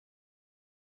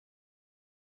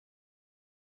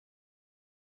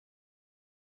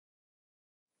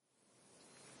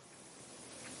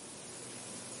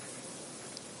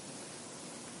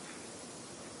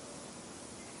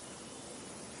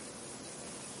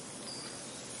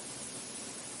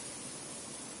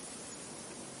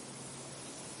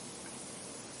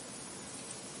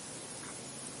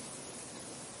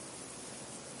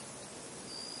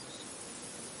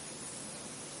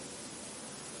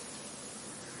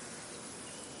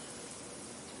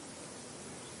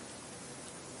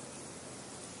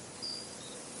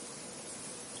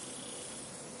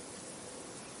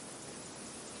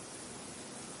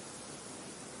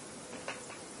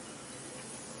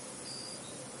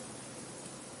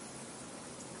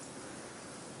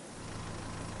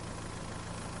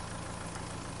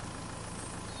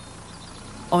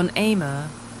On Amager,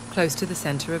 close to the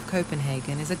centre of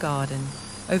Copenhagen, is a garden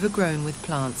overgrown with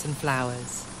plants and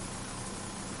flowers.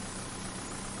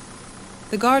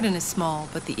 The garden is small,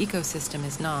 but the ecosystem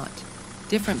is not.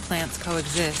 Different plants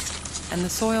coexist, and the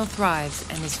soil thrives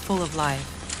and is full of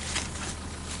life.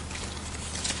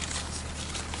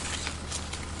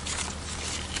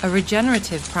 A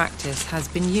regenerative practice has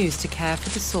been used to care for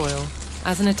the soil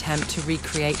as an attempt to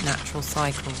recreate natural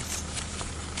cycles.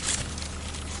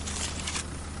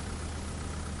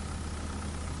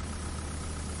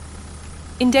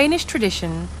 In Danish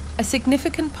tradition, a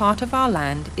significant part of our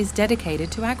land is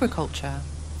dedicated to agriculture.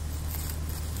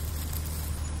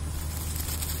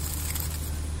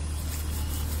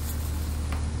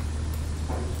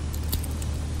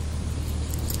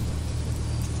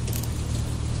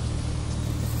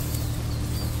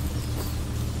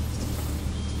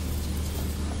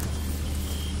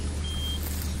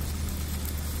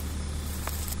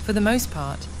 For the most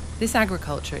part, this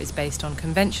agriculture is based on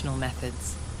conventional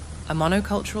methods, a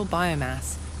monocultural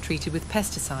biomass treated with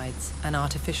pesticides and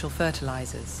artificial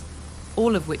fertilizers,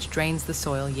 all of which drains the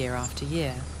soil year after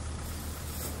year.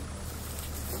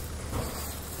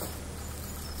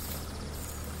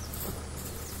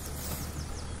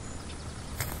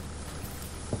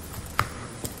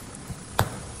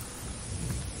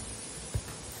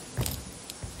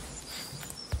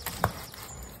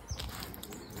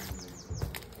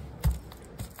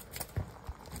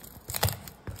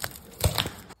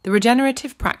 The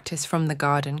regenerative practice from the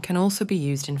garden can also be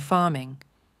used in farming.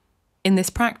 In this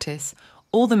practice,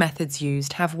 all the methods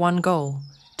used have one goal: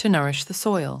 to nourish the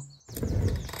soil.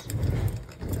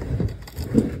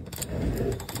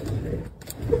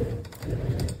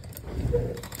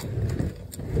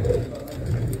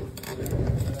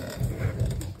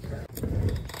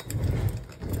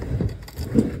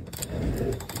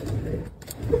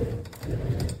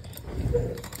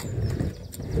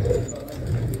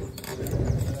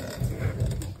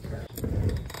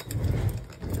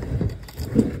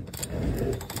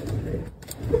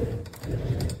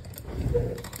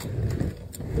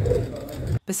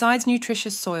 Besides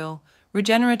nutritious soil,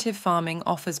 regenerative farming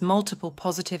offers multiple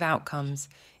positive outcomes,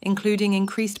 including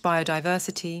increased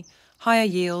biodiversity, higher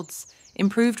yields,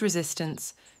 improved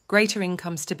resistance, greater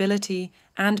income stability,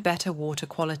 and better water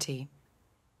quality.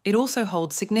 It also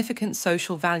holds significant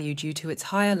social value due to its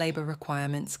higher labour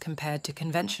requirements compared to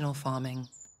conventional farming.